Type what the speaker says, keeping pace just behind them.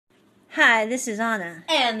Hi, this is Anna.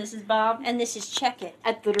 And this is Bob. And this is Check It,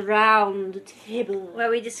 At the round table. where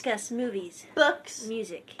we discuss movies, Books.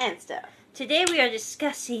 music, And stuff. Today we are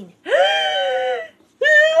discussing the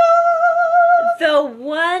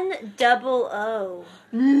 100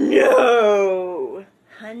 No!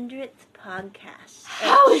 100th podcast.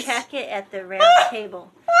 How And is- Check It at the round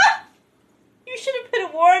table. You should have put a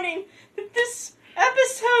warning that this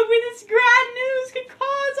episode with its grand news could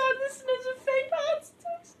cause our listeners of faint hearts to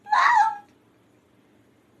explode.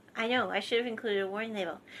 I know, I should have included a warning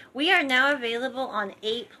label. We are now available on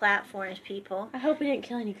 8 platforms, people. I hope we didn't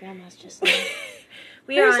kill any grandmas just now.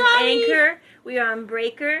 We are We're on sorry. Anchor, we are on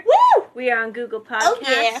Breaker, Woo! we are on Google Podcasts, Oh,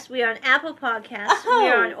 yeah. we are on Apple Podcasts, Oh. we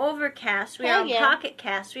are on Overcast, we are Hell on yeah. Pocket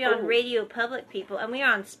Cast, we are on Ooh. Radio Public, people, and we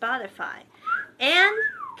are on Spotify. And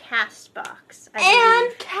Castbox. I And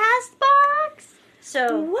believe. Castbox.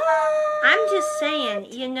 So, What? I'm just saying,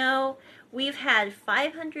 we've had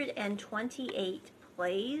 528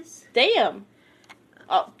 plays. Damn.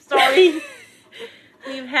 Oh, sorry.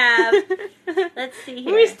 We've had, let's see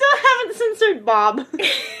here. We still haven't censored Bob.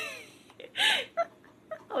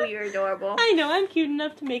 Oh, you're adorable. I know, I'm cute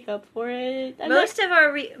enough to make up for it. Most of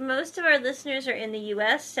our listeners are in the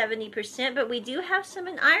U.S., 70%, but we do have some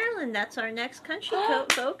in Ireland. That's our next country,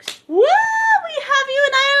 folks. Woo! We have you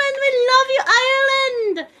in Ireland. We love you,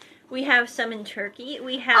 Ireland. We have some in Turkey.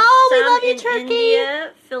 We have We some love you, in Turkey.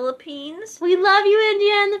 India, Philippines. We love you,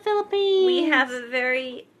 India and the Philippines. We have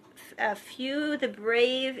a few, the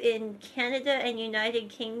brave in Canada and United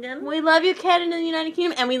Kingdom. We love you, Canada and the United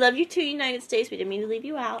Kingdom, and we love you too, United States. We didn't mean to leave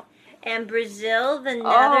you out. And Brazil, the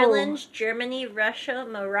Oh. Netherlands, Germany, Russia,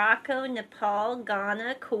 Morocco, Nepal,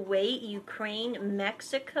 Ghana, Kuwait, Ukraine,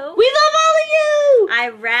 Mexico. We love all of you.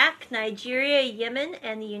 Iraq, Nigeria, Yemen,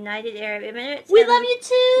 and the United Arab Emirates. We And love you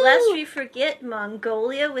too. Lest we forget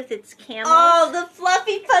Mongolia with its camels. Oh, the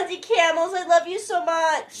fluffy, fuzzy camels. I love you so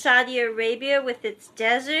much. Saudi Arabia with its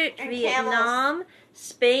desert. And Vietnam,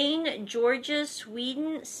 Spain, Georgia,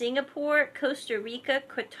 Sweden, Singapore, Costa Rica,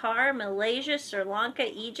 Qatar, Malaysia, Sri Lanka,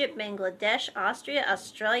 Egypt, Bangladesh, Austria,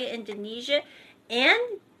 Australia, Indonesia, and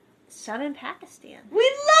some in Pakistan. We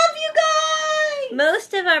love you guys.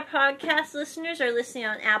 Most of our podcast listeners are listening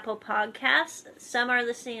on Apple Podcasts. Some are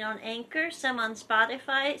listening on Anchor, some on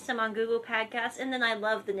Spotify, some on Google Podcasts, and then I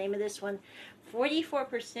love the name of this one.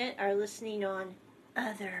 44% are listening on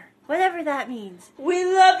Other. Whatever that means. We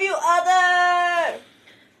love you, other.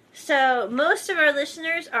 So, most of our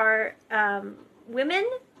listeners are women,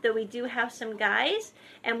 though we do have some guys,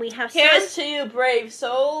 and we have Here's some to you, brave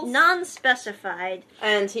souls. non-specified.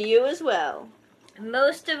 And to you as well.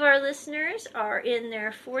 Most of our listeners are in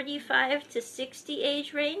their 45 to 60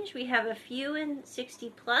 age range. We have a few in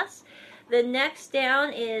 60 plus. The next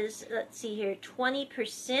down is, let's see here,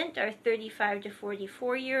 20% are 35 to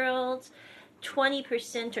 44 year olds.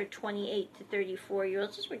 20% are 28 to 34 year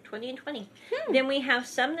olds. Just like 20 and 20. Then we have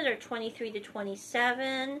some that are 23 to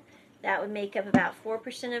 27. That would make up about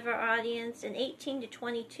 4% of our audience. And 18 to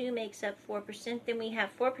 22 makes up 4%. Then we have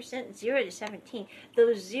 4% 0 to 17.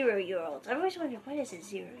 Those 0-year-olds. I've always wondered, what is a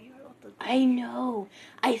 0-year-old look like? I know.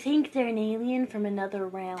 I think they're an alien from another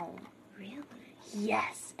realm. Really?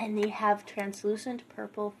 Yes, and they have translucent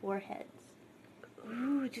purple foreheads.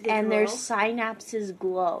 Ooh, do they And glow? their synapses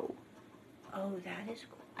glow. Oh, that is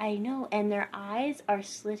cool. I know, and their eyes are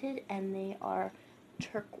slitted and they are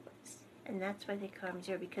turquoise. And that's why they call them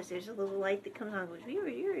 0, because there's a little light that comes on and goes,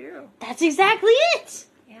 0. That's exactly it!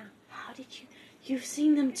 Yeah. How did you... You've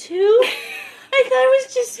seen them too? I thought it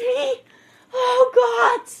was just me. Oh,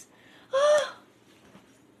 God.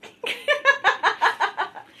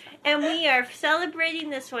 And we are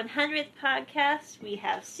celebrating this 100th podcast. We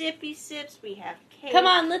have sippy sips. We have cake. Come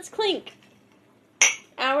on, let's clink.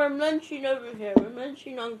 And we're munching over here. We're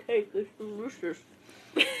munching on cake. It's delicious.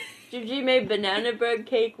 Gigi made banana bread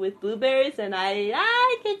cake with blueberries, and I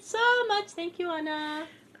like it so much. Thank you, Anna.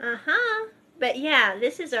 Uh-huh. But yeah,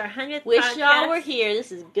 this is our 100th Wish podcast. y'all were here.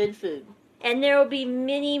 This is good food. And there will be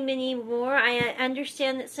many, many more. I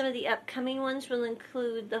understand that some of the upcoming ones will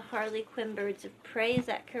include the Harley Quinn Birds of Prey. Is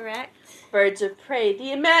that correct? Birds of Prey,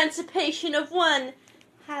 the emancipation of one.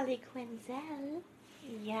 Harley Quinzel.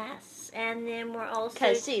 Yes. And then we're also...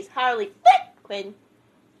 Because she's Harley Quinn.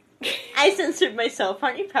 I censored myself.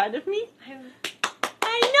 Aren't you proud of me?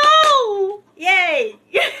 I know! Yay!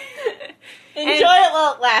 Enjoy it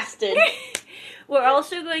while it lasted. We're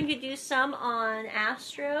also going to do some on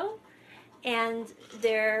Astro and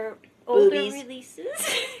their older Boobies. releases.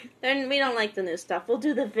 Then we don't like the new stuff. We'll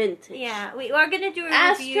do the vintage. Yeah, we are going to do a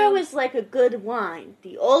Astro review. is like a good wine.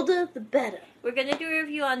 The older, the better. We're going to do a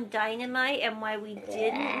review on Dynamite and why we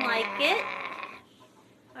didn't like it.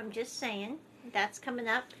 I'm just saying. That's coming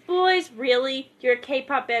up. Boys, really? You're a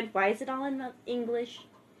K-pop band. Why is it all in English?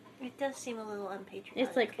 It does seem a little unpatriotic.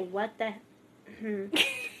 It's like, what the...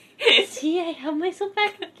 See, I held myself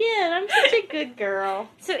back again. I'm such a good girl.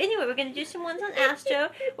 So anyway, we're going to do some ones on Astro.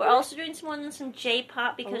 We're also doing some ones on some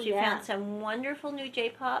J-pop because we found some wonderful new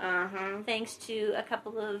J-pop. Thanks to a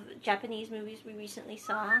couple of Japanese movies we recently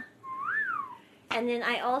saw. And then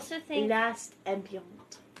I also think... Last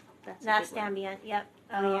Ambient. Last Ambient, yep.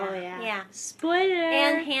 Oh, yeah. Yeah. Spoiler!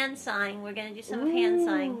 And hand sign. We're going to do some of hand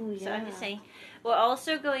sign. So I'm just saying. We're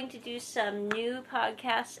also going to do some new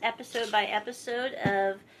podcasts, episode by episode,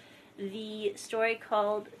 of the story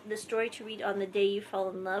called The Story to Read on the Day You Fall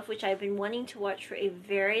in Love, which I've been wanting to watch for a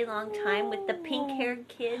very long time, with the pink-haired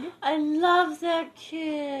kid. I love that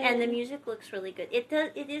kid. And the music looks really good. It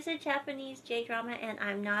is a Japanese J-drama, and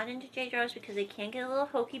I'm not into J-dramas because they can get a little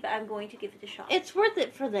hokey, but I'm going to give it a shot. It's worth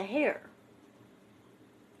it for the hair.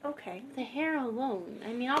 Okay. The hair alone.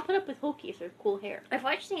 I mean, I'll put up with hokey if they're cool hair. I've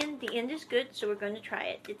watched the end. The end is good, so we're going to try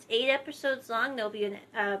it. It's 8 episodes long. There'll be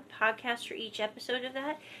a podcast for each episode of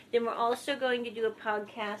that. Then we're also going to do a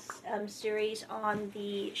podcast series on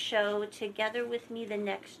the show Together With Me, The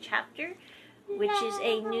Next Chapter, which is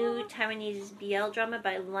a new Taiwanese BL drama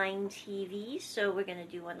by Line TV. So we're going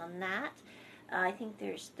to do one on that. I think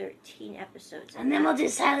there's 13 episodes. And then we'll do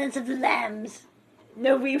Silence of the Lambs.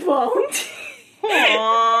 No, we won't.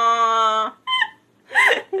 Aww.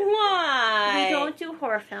 Why? We don't do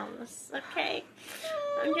horror films, okay?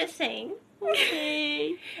 I'm just saying.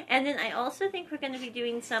 Okay. And then I also think we're going to be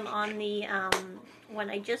doing some on the one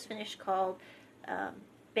I just finished called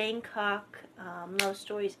Bangkok Love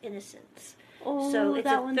Stories Innocence. Oh, so it's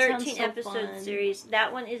that a one 13 so episode fun. series.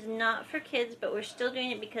 That one is not for kids, but we're still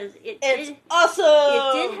doing it because It's awesome!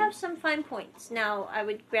 It did have some fun points. Now, I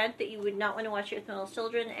would grant that you would not want to watch it with little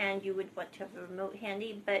children, and you would want to have a remote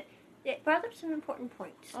handy, but it brought up some important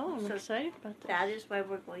points. Oh, I'm excited about that. That is why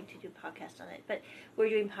we're going to do podcasts on it. But we're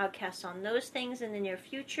doing podcasts on those things in the near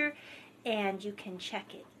future, and you can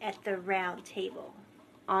check it at the round table.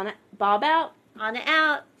 On it. Bob out. On it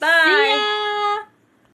out. Bye. See ya!